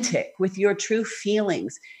authentic with your true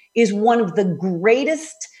feelings is one of the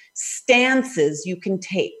greatest stances you can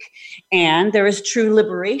take. And there is true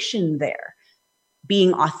liberation there.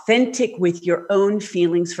 Being authentic with your own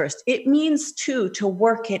feelings first. It means too, to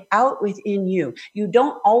work it out within you. You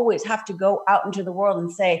don't always have to go out into the world and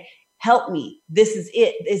say, help me. This is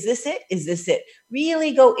it. Is this it? Is this it?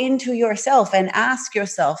 Really go into yourself and ask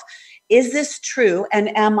yourself, is this true?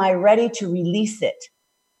 And am I ready to release it?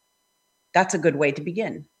 That's a good way to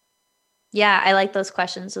begin. Yeah, I like those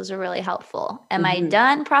questions. Those are really helpful. Am I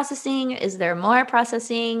done processing? Is there more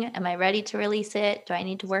processing? Am I ready to release it? Do I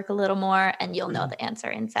need to work a little more? And you'll know the answer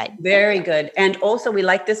inside. Very good. And also we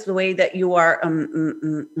like this, the way that you are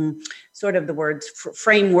sort of the words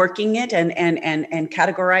frameworking it and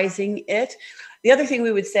categorizing it. The other thing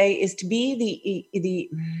we would say is to be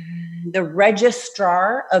the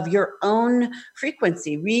registrar of your own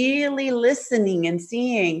frequency, really listening and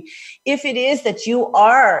seeing if it is that you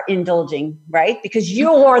are indulging, right? Because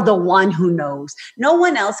you're the one who knows. No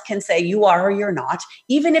one else can say you are or you're not.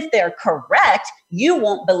 Even if they're correct, you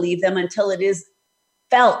won't believe them until it is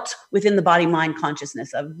felt within the body, mind,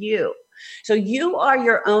 consciousness of you. So you are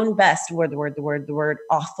your own best, the word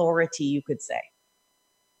authority, you could say.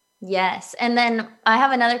 Yes. And then I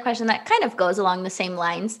have another question that kind of goes along the same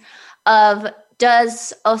lines of,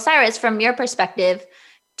 does Osiris, from your perspective,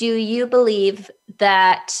 do you believe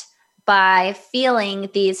that by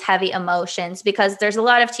feeling these heavy emotions, because there's a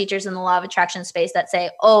lot of teachers in the law of attraction space that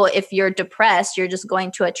say, oh, if you're depressed, you're just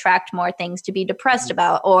going to attract more things to be depressed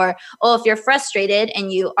about. Or, oh, if you're frustrated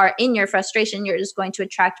and you are in your frustration, you're just going to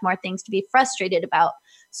attract more things to be frustrated about.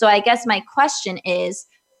 So I guess my question is,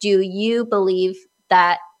 do you believe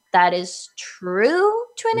that that is true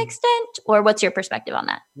to an extent, or what's your perspective on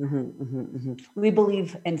that? We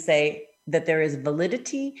believe and say that there is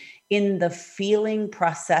validity in the feeling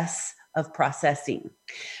process of processing,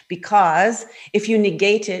 because if you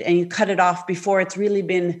negate it and you cut it off before it's really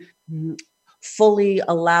been fully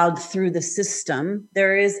allowed through the system,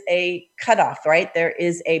 there is a cutoff, right? There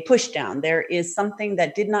is a push down. There is something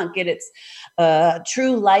that did not get its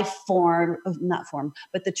true life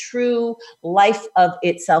but the true life of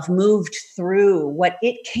itself moved through what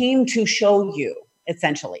it came to show you,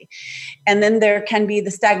 essentially. And then there can be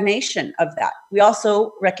the stagnation of that. We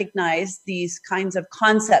also recognize these kinds of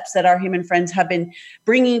concepts that our human friends have been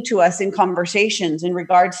bringing to us in conversations in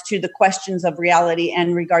regards to the questions of reality and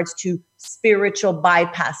in regards to spiritual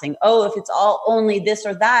bypassing. Oh, if it's all only this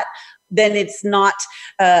or that, then it's not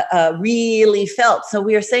really felt. So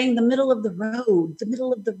we are saying the middle of the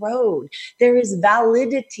road. There is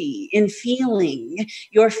validity in feeling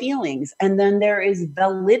your feelings. And then there is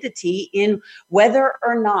validity in whether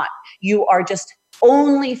or not you are just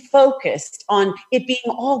only focused on it being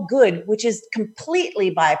all good, which is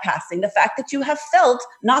completely bypassing the fact that you have felt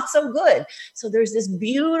not so good. So there's this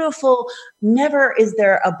beautiful, never is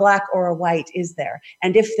there a black or a white, is there?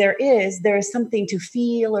 And if there is something to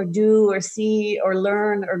feel or do or see or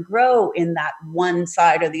learn or grow in that one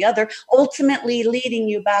side or the other, ultimately leading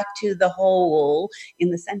you back to the whole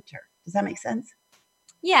in the center. Does that make sense?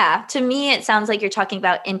 Yeah. To me, it sounds like you're talking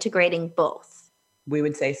about integrating both. We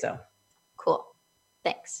would say so. Cool.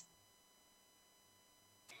 Thanks.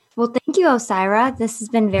 Well, thank you, Osira. This has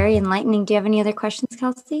been very enlightening. Do you have any other questions,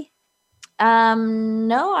 Kelsey?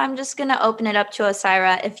 No, I'm just going to open it up to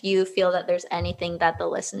Osira if you feel that there's anything that the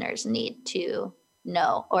listeners need to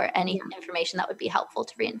know or any information that would be helpful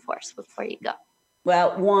to reinforce before you go.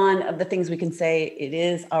 Well, one of the things we can say, it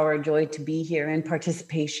is our joy to be here in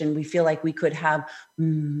participation. We feel like we could have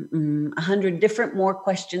 100 different more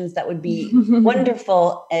questions that would be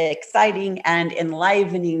wonderful, exciting, and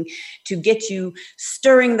enlivening to get you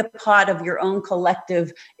stirring the pot of your own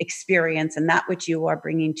collective experience and that which you are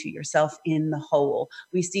bringing to yourself in the whole.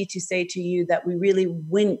 We see to say to you that we really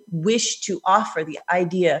wish to offer the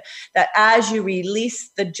idea that as you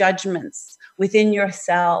release the judgments within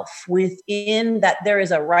yourself, within that there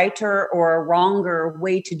is a righter or a wronger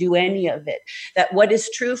way to do any of it, that what is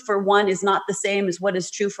true for one is not the same as what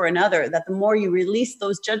is true for another, that the more you release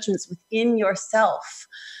those judgments within yourself,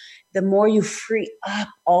 the more you free up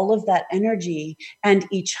all of that energy and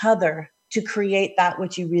each other to create that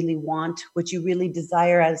which you really want, what you really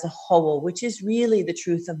desire as a whole, which is really the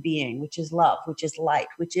truth of being, which is love, which is light,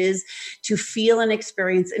 which is to feel and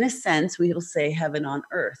experience, in a sense, we will say heaven on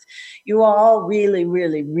earth. You all really,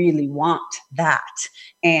 really, really want that.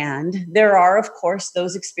 And there are, of course,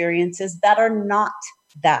 those experiences that are not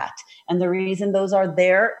that. And the reason those are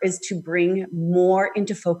there is to bring more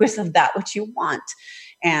into focus of that which you want.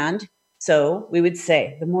 And so we would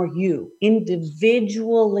say the more you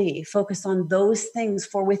individually focus on those things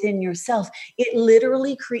for within yourself, it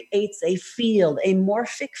literally creates a field, a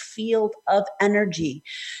morphic field of energy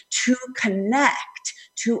to connect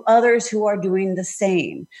to others who are doing the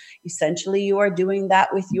same. Essentially, you are doing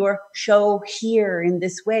that with your show here in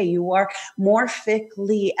this way. You are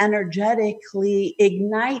morphically, energetically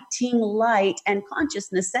igniting light and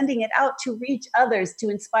consciousness, sending it out to reach others, to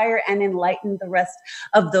inspire and enlighten the rest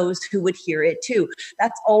of those who would hear it too.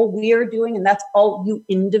 That's all we are doing, and that's all you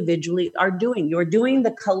individually are doing. You're doing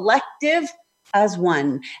the collective as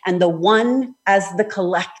one and the one as the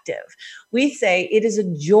collective. We say it is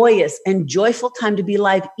a joyous and joyful time to be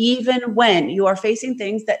alive, even when you are facing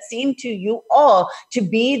things that seem to you all to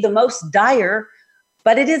be the most dire,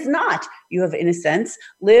 but it is not. You have, in a sense,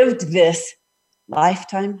 lived this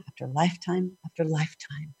lifetime after lifetime after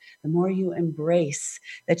lifetime. The more you embrace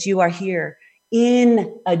that you are here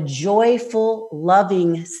in a joyful,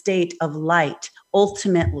 loving state of light,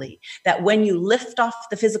 ultimately, that when you lift off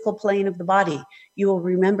the physical plane of the body, you will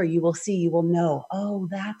remember, you will see, you will know, oh,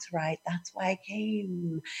 that's right, that's why I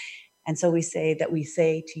came. And so we say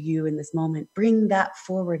to you in this moment, bring that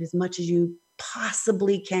forward as much as you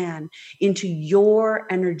possibly can into your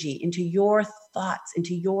energy, into your thoughts,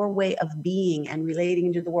 into your way of being and relating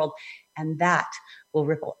into the world. And that will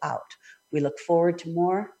ripple out. We look forward to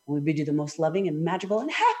more. We bid you the most loving and magical and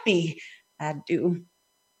happy adieu.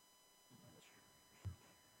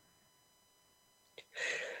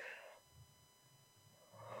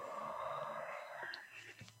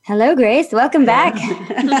 Hello, Grace. Welcome back.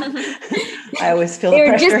 I always feel the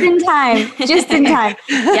pressure. Just in time. Just in time.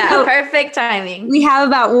 Yeah, so perfect timing. We have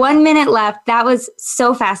about 1 minute left. That was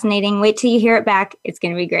so fascinating. Wait till you hear it back. It's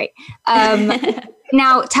going to be great.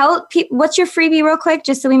 Now, tell people, what's your freebie real quick,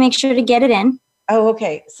 just so we make sure to get it in. Oh,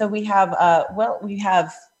 okay. So we have,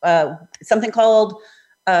 something called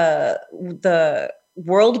the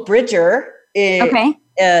World Bridger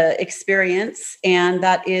experience. And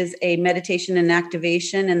that is a meditation and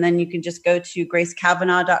activation. And then you can just go to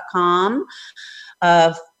gracekavanaugh.com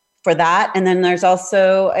for that. And then there's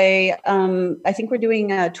also I think we're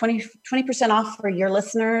doing a 20% off for your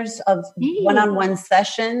listeners of one-on-one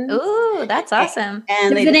sessions. Ooh, that's awesome.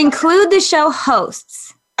 And does it include the show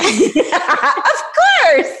hosts? Of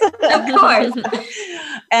course.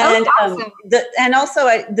 And awesome. And also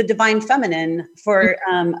the Divine Feminine for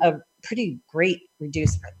pretty great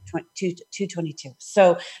reduced price, $222.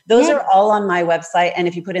 So those are all on my website. And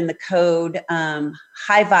if you put in the code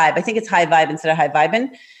High Vibe, I think it's High Vibe instead of High Vibin'.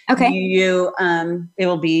 Okay. It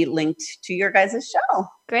will be linked to your guys' show.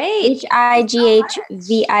 Great.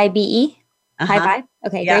 HIGHVIBE. High Vibe.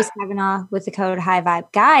 Okay, yeah. Grace Kavanaugh with the code High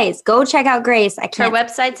Vibe. Guys, go check out Grace. Her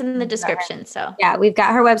website's in the description. So yeah, we've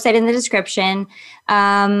got her website in the description.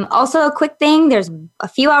 Also, a quick thing: there's a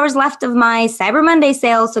few hours left of my Cyber Monday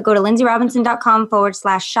sale, so go to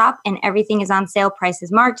lindsayrobinson.com/shop, and everything is on sale. Price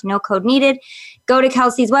is marked, no code needed. Go to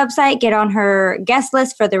Kelsey's website, get on her guest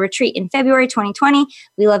list for the retreat in February 2020.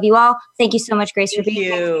 We love you all. Thank you so much, Grace, for being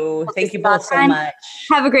here. Thank you both so much.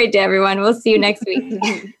 Have a great day, everyone. We'll see you next week.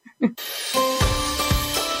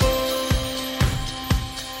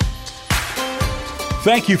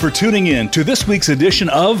 Thank you for tuning in to this week's edition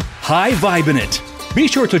of High Vibin' It. Be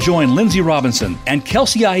sure to join Lindsay Robinson and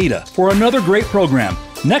Kelsey Aida for another great program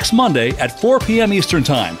next Monday at 4 p.m. Eastern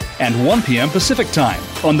Time and 1 p.m. Pacific Time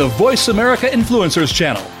on the Voice America Influencers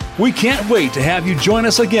channel. We can't wait to have you join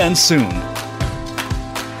us again soon.